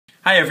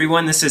Hi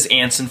everyone, this is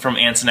Anson from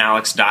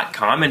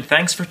AnsonAlex.com, and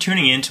thanks for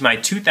tuning in to my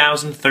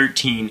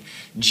 2013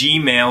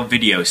 Gmail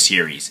video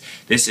series.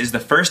 This is the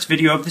first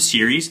video of the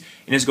series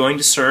and is going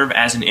to serve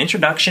as an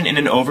introduction and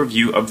an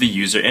overview of the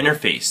user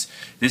interface.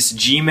 This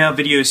Gmail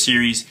video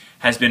series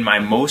has been my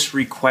most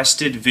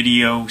requested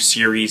video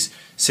series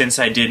since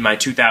I did my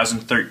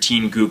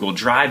 2013 Google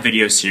Drive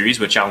video series,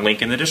 which I'll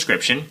link in the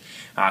description.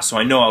 So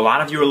I know a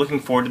lot of you are looking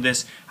forward to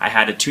this. I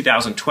had a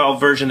 2012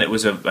 version that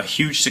was a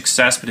huge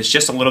success, but it's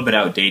just a little bit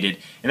outdated,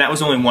 and that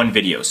was only one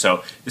video.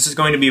 So this is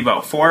going to be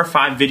about 4 or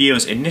 5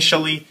 videos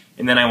initially,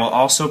 and then I will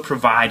also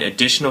provide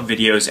additional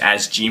videos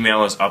as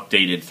Gmail is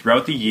updated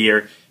throughout the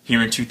year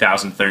here in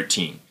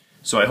 2013.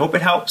 So I hope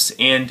it helps,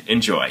 and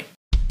enjoy.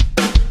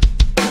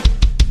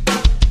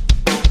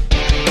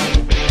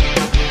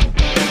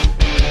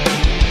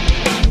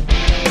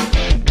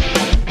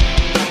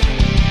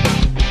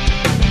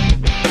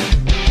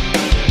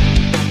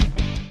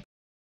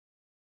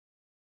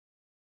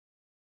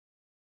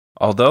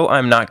 Although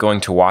I'm not going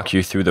to walk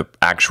you through the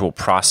actual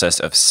process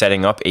of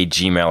setting up a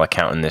Gmail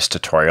account in this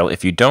tutorial,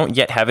 if you don't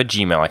yet have a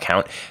Gmail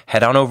account,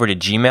 head on over to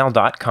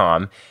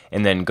gmail.com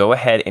and then go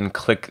ahead and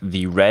click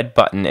the red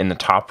button in the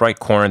top right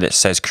corner that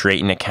says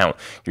Create an Account.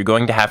 You're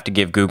going to have to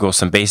give Google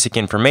some basic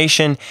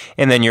information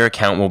and then your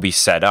account will be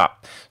set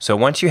up. So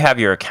once you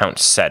have your account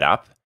set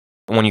up,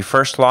 when you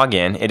first log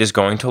in, it is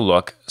going to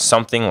look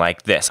something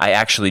like this. I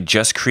actually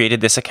just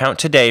created this account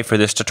today for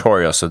this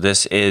tutorial, so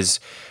this is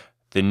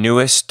the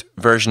newest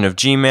version of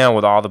Gmail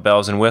with all the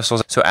bells and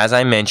whistles. So as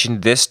I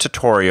mentioned, this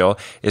tutorial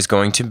is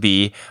going to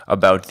be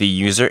about the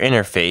user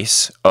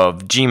interface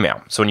of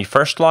Gmail. So when you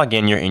first log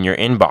in, you're in your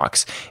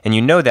inbox. And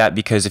you know that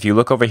because if you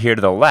look over here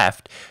to the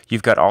left,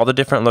 you've got all the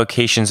different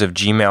locations of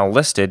Gmail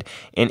listed,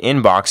 and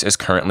inbox is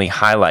currently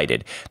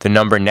highlighted. The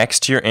number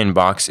next to your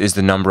inbox is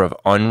the number of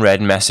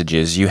unread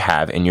messages you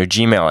have in your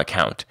Gmail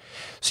account.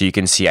 So you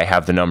can see I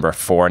have the number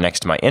 4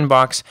 next to my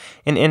inbox,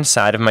 and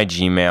inside of my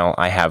Gmail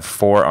I have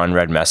 4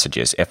 unread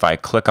messages. If I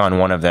click on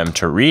one of them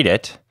to read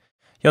it,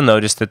 you'll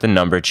notice that the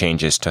number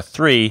changes to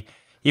 3.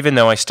 Even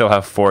though I still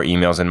have 4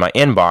 emails in my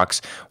inbox,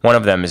 one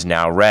of them is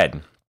now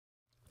read.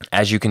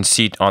 As you can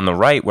see on the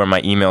right where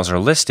my emails are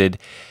listed,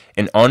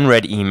 an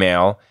unread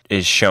email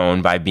is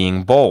shown by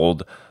being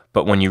bold,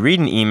 but when you read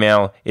an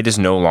email, it is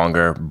no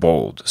longer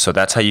bold. So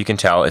that's how you can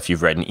tell if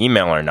you've read an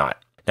email or not.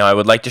 Now I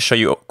would like to show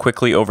you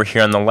quickly over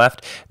here on the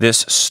left this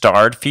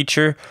starred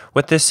feature.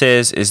 What this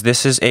is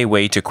this is a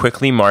way to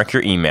quickly mark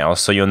your emails.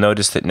 So you'll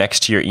notice that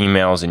next to your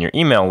emails in your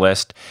email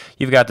list,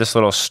 you've got this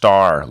little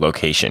star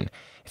location.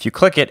 If you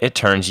click it, it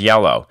turns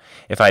yellow.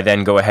 If I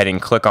then go ahead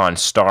and click on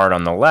starred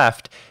on the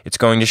left, it's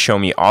going to show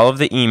me all of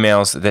the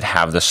emails that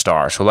have the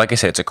star. So like I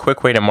said, it's a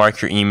quick way to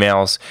mark your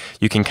emails.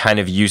 You can kind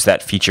of use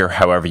that feature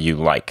however you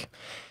like.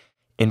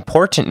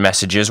 Important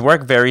messages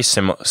work very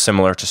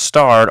similar to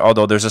starred,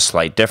 although there's a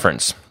slight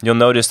difference. You'll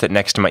notice that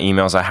next to my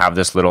emails I have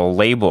this little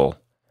label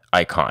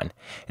icon.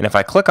 And if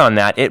I click on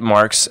that, it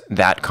marks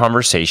that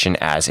conversation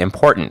as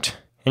important.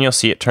 And you'll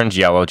see it turns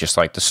yellow just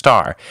like the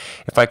star.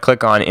 If I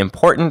click on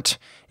important,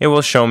 it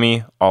will show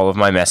me all of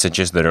my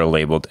messages that are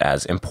labeled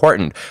as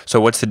important.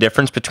 So what's the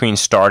difference between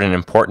starred and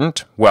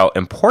important? Well,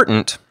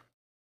 important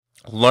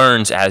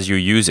learns as you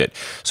use it.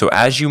 So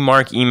as you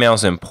mark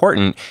emails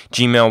important,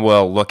 Gmail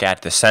will look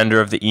at the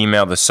sender of the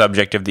email, the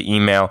subject of the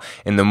email,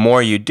 and the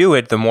more you do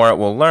it, the more it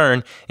will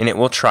learn, and it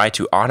will try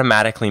to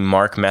automatically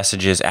mark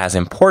messages as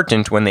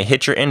important when they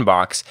hit your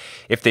inbox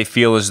if they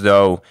feel as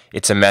though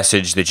it's a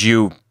message that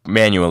you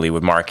manually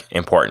would mark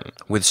important.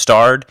 With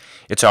starred,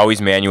 it's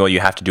always manual.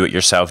 You have to do it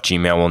yourself.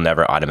 Gmail will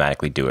never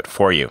automatically do it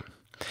for you.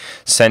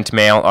 Sent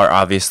mail are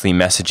obviously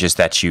messages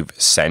that you've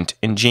sent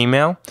in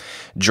Gmail.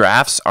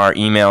 Drafts are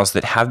emails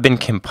that have been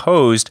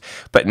composed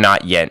but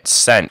not yet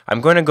sent.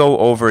 I'm going to go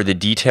over the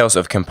details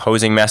of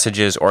composing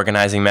messages,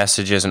 organizing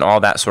messages, and all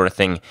that sort of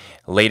thing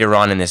later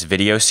on in this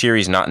video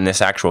series, not in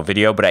this actual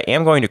video, but I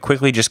am going to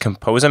quickly just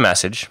compose a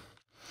message,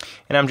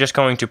 and I'm just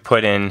going to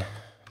put in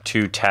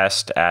to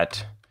test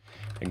at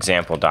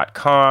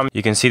example.com.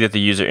 You can see that the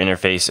user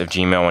interface of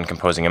Gmail when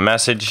composing a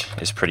message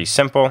is pretty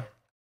simple.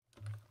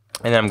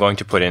 And I'm going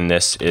to put in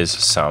this is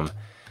some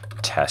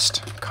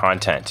test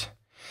content.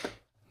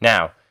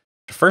 Now,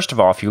 first of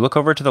all, if you look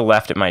over to the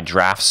left at my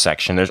drafts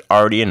section, there's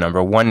already a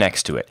number 1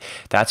 next to it.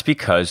 That's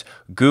because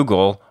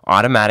Google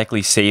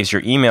automatically saves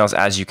your emails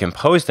as you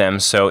compose them,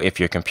 so if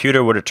your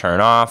computer were to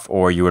turn off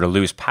or you were to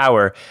lose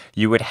power,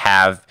 you would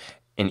have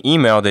an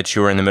email that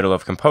you were in the middle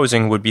of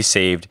composing would be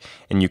saved,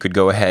 and you could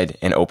go ahead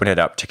and open it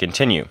up to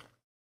continue.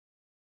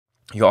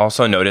 You'll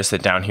also notice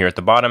that down here at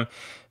the bottom,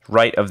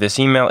 right of this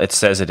email, it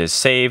says it is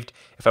saved.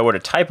 If I were to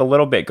type a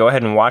little bit, go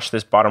ahead and watch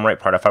this bottom right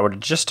part. If I were to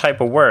just type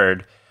a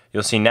word,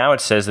 you'll see now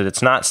it says that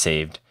it's not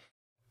saved.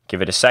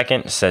 Give it a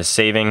second, it says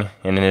saving,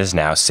 and it is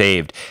now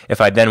saved. If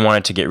I then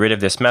wanted to get rid of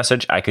this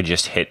message, I could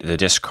just hit the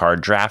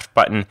discard draft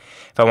button.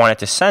 If I wanted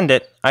to send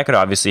it, I could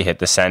obviously hit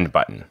the send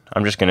button.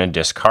 I'm just going to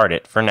discard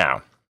it for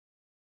now.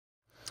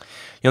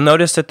 You'll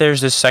notice that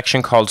there's this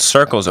section called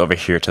circles over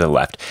here to the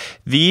left.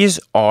 These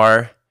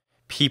are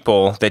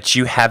people that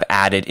you have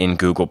added in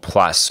Google+.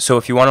 So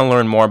if you want to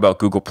learn more about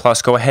Google+,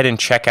 go ahead and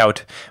check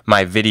out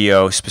my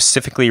video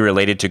specifically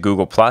related to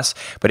Google+.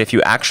 But if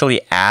you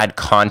actually add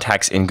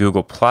contacts in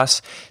Google+,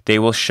 they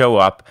will show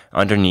up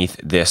underneath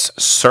this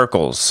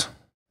circles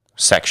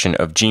section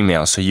of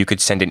Gmail. So you could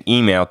send an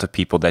email to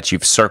people that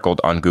you've circled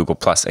on Google+.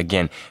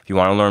 Again, if you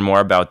want to learn more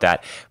about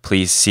that,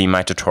 please see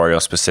my tutorial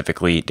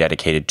specifically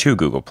dedicated to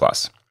Google+.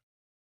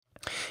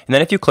 And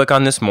then if you click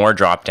on this More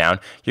drop-down,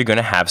 you're going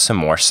to have some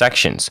more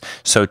sections.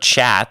 So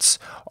chats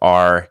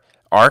are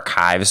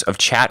archives of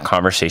chat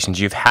conversations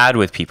you've had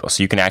with people.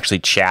 So you can actually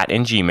chat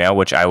in Gmail,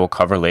 which I will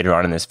cover later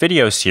on in this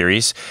video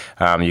series.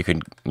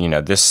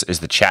 This is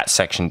the chat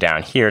section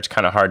down here. It's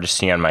kind of hard to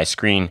see on my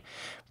screen,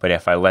 but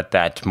if I let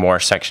that More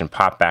section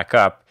pop back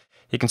up,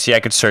 you can see I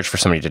could search for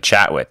somebody to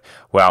chat with.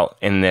 Well,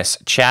 in this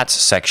chats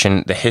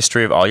section, the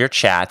history of all your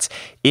chats,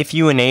 if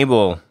you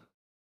enable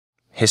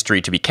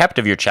history to be kept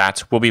of your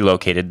chats, will be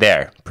located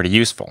there. Pretty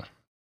useful.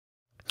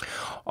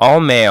 All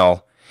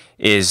mail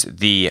is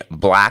the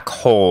black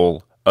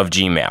hole of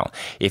Gmail.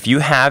 If you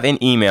have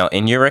an email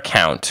in your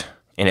account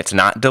and it's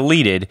not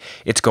deleted,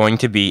 it's going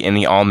to be in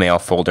the all mail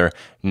folder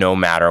no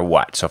matter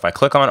what. So if I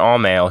click on all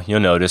mail, you'll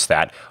notice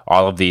that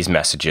all of these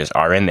messages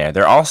are in there.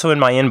 They're also in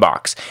my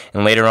inbox.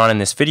 And later on in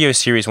this video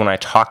series, when I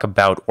talk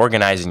about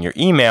organizing your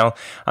email,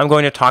 I'm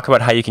going to talk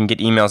about how you can get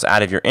emails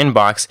out of your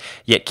inbox,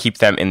 yet keep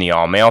them in the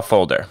all mail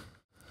folder.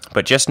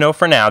 But just know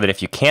for now that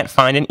if you can't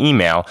find an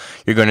email,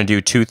 you're going to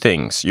do two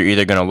things. You're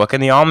either going to look in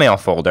the all mail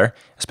folder,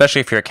 especially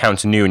if your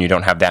account's new and you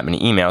don't have that many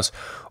emails,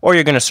 or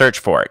you're going to search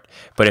for it.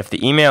 But if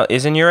the email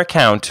is in your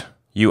account,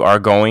 you are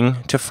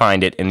going to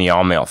find it in the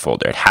all mail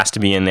folder. It has to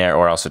be in there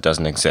or else it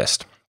doesn't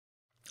exist.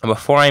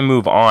 Before I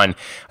move on,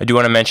 I do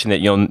want to mention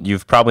that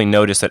you've probably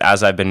noticed that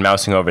as I've been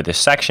mousing over this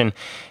section,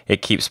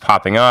 it keeps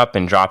popping up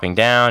and dropping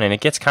down, and it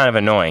gets kind of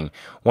annoying.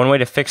 One way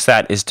to fix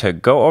that is to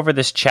go over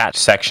this chat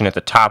section at the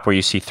top where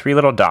you see three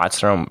little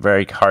dots. They're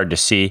very hard to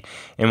see,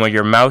 and when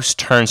your mouse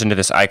turns into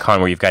this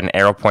icon where you've got an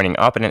arrow pointing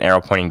up and an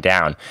arrow pointing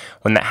down,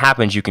 when that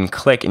happens, you can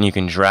click and you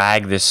can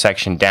drag this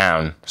section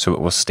down so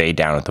it will stay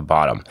down at the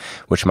bottom,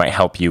 which might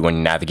help you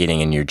when navigating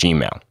in your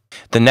Gmail.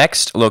 The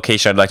next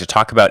location I'd like to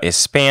talk about is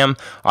spam.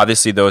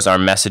 Obviously, those are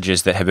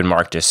messages that have been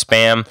marked as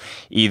spam.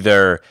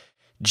 Either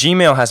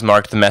Gmail has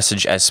marked the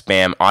message as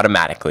spam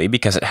automatically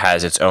because it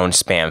has its own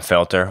spam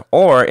filter,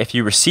 or if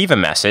you receive a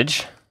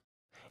message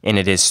and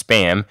it is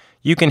spam,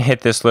 you can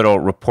hit this little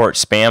report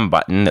spam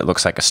button that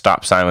looks like a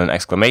stop sign with an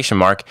exclamation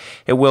mark.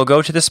 It will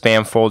go to the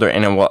spam folder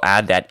and it will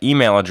add that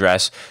email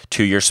address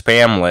to your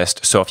spam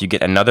list. So if you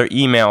get another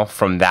email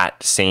from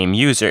that same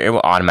user, it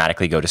will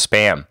automatically go to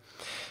spam.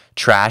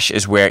 Trash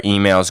is where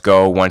emails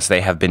go once they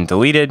have been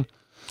deleted.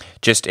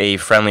 Just a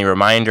friendly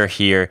reminder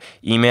here,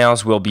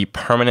 emails will be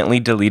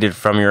permanently deleted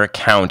from your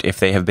account if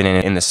they have been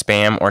in the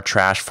spam or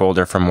trash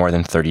folder for more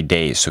than 30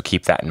 days, so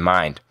keep that in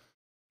mind.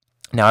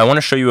 Now I want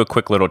to show you a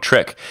quick little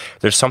trick.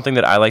 There's something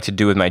that I like to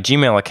do with my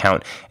Gmail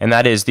account, and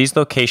that is these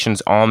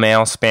locations, all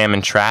mail, spam,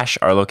 and trash,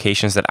 are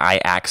locations that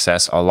I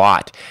access a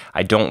lot.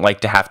 I don't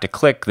like to have to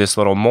click this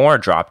little more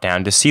drop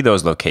down to see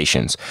those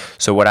locations.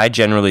 So what I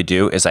generally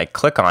do is I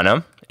click on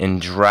them and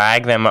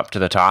drag them up to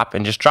the top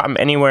and just drop them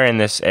anywhere in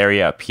this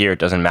area up here. It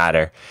doesn't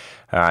matter.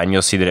 And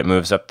you'll see that it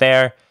moves up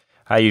there.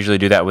 I usually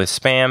do that with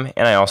spam,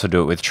 and I also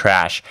do it with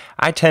trash.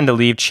 I tend to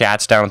leave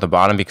chats down at the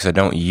bottom because I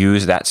don't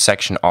use that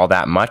section all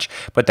that much,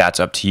 but that's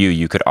up to you.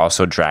 You could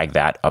also drag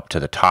that up to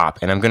the top.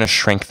 And I'm going to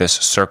shrink this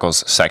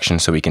circles section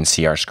so we can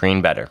see our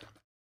screen better.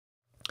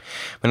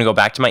 I'm going to go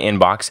back to my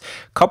inbox.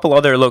 A couple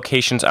other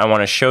locations I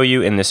want to show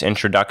you in this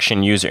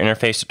introduction user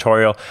interface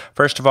tutorial.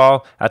 First of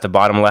all, at the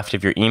bottom left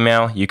of your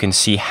email, you can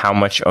see how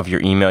much of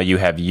your email you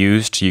have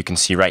used. You can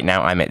see right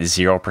now I'm at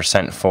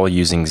 0% full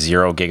using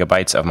 0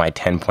 gigabytes of my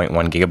 10.1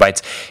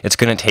 gigabytes. It's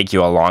going to take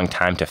you a long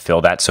time to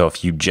fill that, so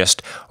if you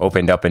just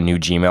opened up a new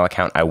Gmail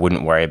account, I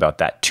wouldn't worry about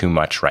that too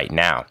much right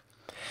now.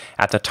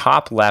 At the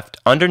top left,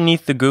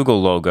 underneath the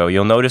Google logo,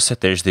 you'll notice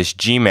that there's this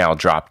Gmail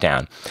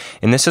drop-down.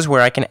 And this is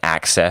where I can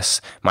access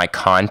my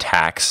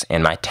contacts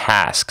and my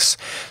tasks.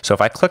 So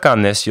if I click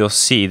on this, you'll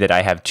see that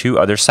I have two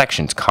other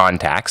sections,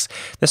 contacts.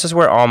 This is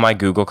where all my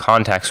Google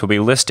contacts will be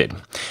listed.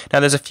 Now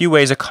there's a few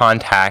ways a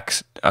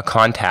contact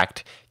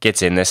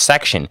gets in this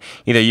section.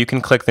 Either you can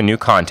click the new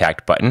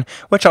contact button,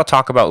 which I'll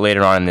talk about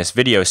later on in this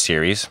video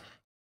series,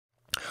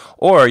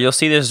 or you'll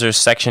see there's a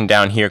section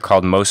down here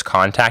called Most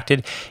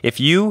Contacted. If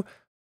you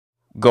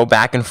go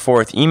back and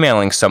forth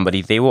emailing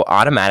somebody, they will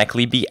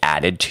automatically be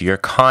added to your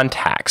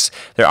contacts.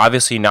 They're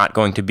obviously not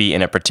going to be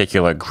in a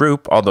particular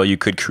group, although you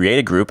could create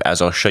a group,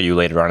 as I'll show you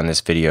later on in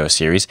this video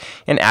series,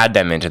 and add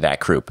them into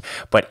that group.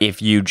 But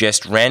if you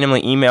just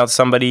randomly emailed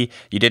somebody,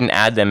 you didn't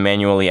add them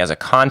manually as a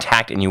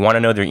contact, and you want to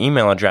know their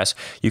email address,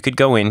 you could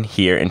go in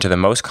here into the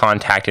Most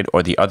Contacted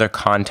or the Other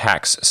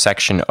Contacts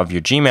section of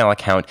your Gmail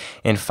account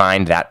and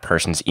find that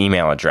person's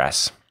email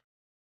address.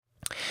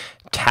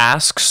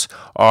 Tasks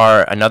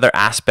are another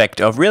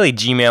aspect of really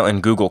Gmail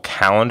and Google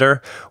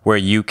Calendar where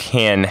you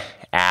can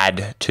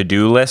add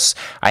to-do lists.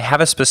 I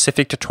have a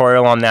specific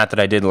tutorial on that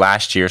I did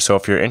last year, so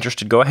if you're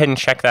interested, go ahead and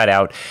check that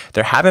out.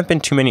 There haven't been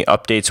too many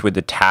updates with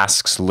the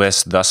tasks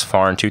list thus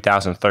far in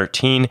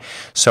 2013,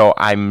 so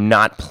I'm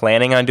not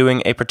planning on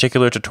doing a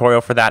particular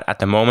tutorial for that at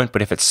the moment,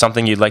 but if it's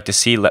something you'd like to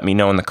see, let me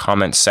know in the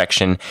comments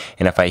section,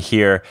 and if I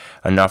hear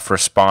enough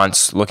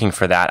response looking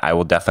for that, I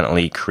will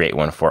definitely create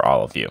one for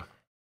all of you.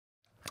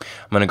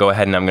 I'm going to go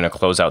ahead and I'm going to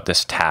close out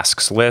this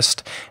tasks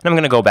list, and I'm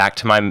going to go back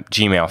to my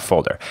Gmail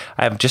folder.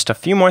 I have just a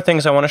few more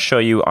things I want to show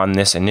you on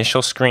this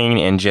initial screen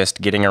and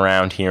just getting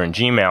around here in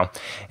Gmail.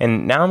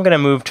 And now I'm going to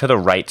move to the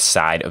right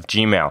side of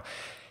Gmail.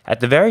 At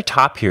the very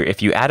top here,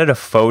 if you added a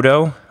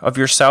photo of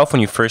yourself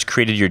when you first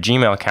created your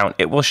Gmail account,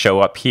 it will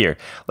show up here.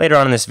 Later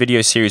on in this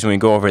video series, when we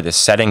go over the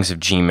settings of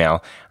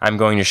Gmail, I'm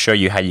going to show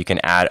you how you can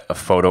add a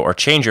photo or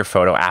change your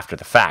photo after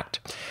the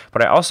fact.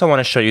 But I also want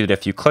to show you that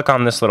if you click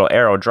on this little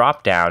arrow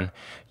drop down,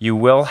 you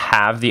will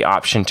have the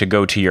option to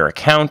go to your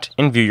account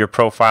and view your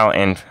profile,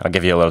 and I'll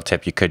give you a little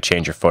tip, you could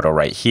change your photo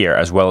right here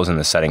as well as in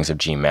the settings of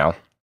Gmail.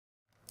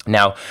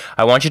 Now,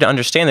 I want you to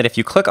understand that if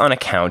you click on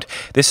account,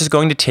 this is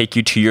going to take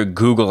you to your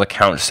Google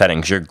account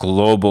settings, your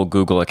global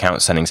Google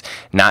account settings,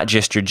 not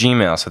just your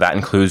Gmail. So that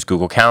includes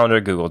Google Calendar,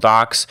 Google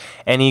Docs,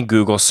 any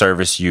Google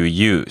service you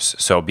use.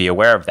 So be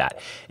aware of that.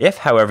 If,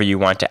 however, you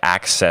want to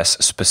access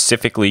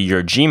specifically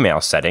your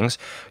Gmail settings,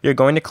 you're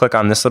going to click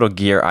on this little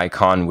gear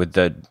icon with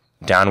the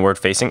downward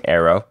facing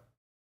arrow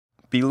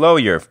below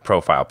your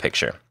profile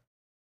picture.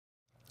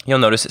 You'll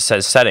notice it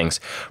says settings.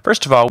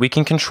 First of all, we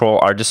can control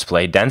our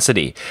display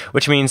density,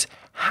 which means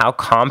how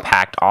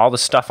compact all the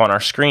stuff on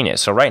our screen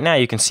is. So right now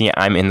you can see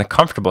I'm in the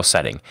comfortable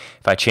setting.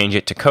 If I change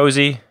it to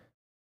cozy,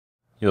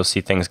 you'll see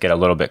things get a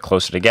little bit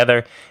closer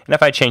together. And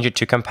if I change it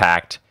to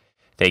compact,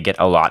 they get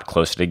a lot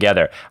closer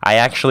together. I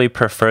actually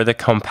prefer the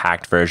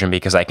compact version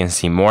because I can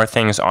see more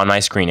things on my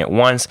screen at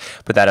once,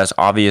 but that is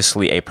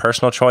obviously a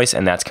personal choice,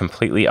 and that's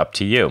completely up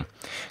to you.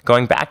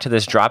 Going back to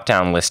this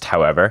drop-down list,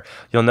 however,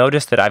 you'll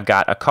notice that I've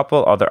got a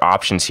couple other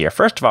options here.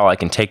 First of all, I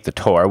can take the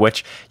tour,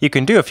 which you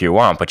can do if you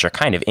want, but you're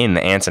kind of in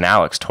the Ants and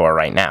Alex tour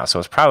right now, so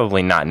it's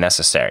probably not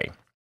necessary.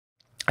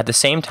 At the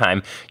same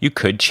time, you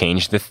could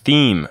change the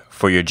theme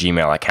for your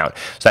Gmail account.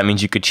 So that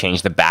means you could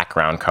change the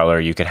background color,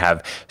 you could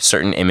have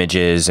certain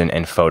images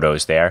and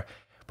photos there.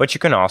 But you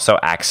can also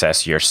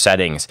access your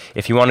settings.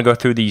 If you want to go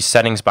through these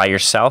settings by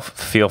yourself,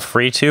 feel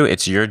free to.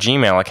 It's your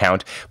Gmail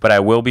account, but I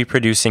will be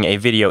producing a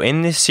video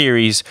in this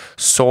series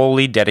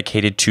solely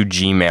dedicated to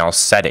Gmail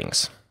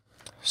settings.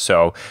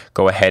 So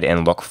go ahead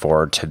and look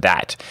forward to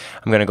that.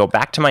 I'm going to go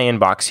back to my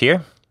inbox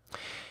here.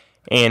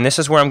 And this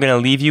is where I'm going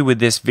to leave you with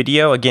this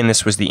video. Again,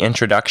 this was the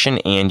introduction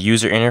and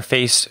user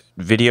interface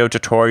video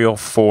tutorial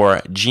for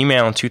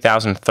Gmail in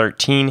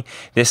 2013.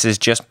 This is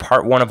just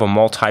part one of a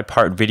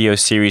multi-part video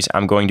series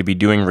I'm going to be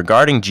doing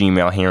regarding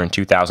Gmail here in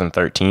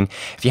 2013.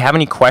 If you have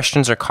any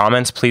questions or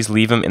comments, please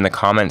leave them in the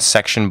comments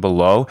section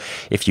below.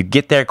 If you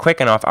get there quick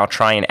enough, I'll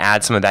try and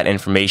add some of that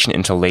information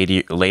into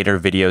later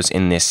videos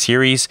in this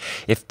series.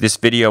 If this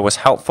video was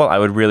helpful, I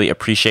would really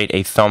appreciate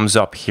a thumbs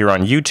up here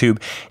on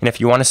YouTube. And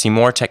if you want to see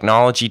more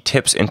technology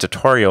tips and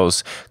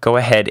tutorials, go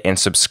ahead and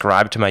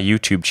subscribe to my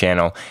YouTube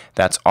channel.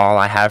 That's all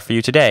I have for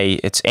you today.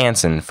 It's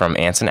Anson from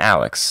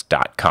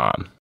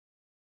AnsonAlex.com.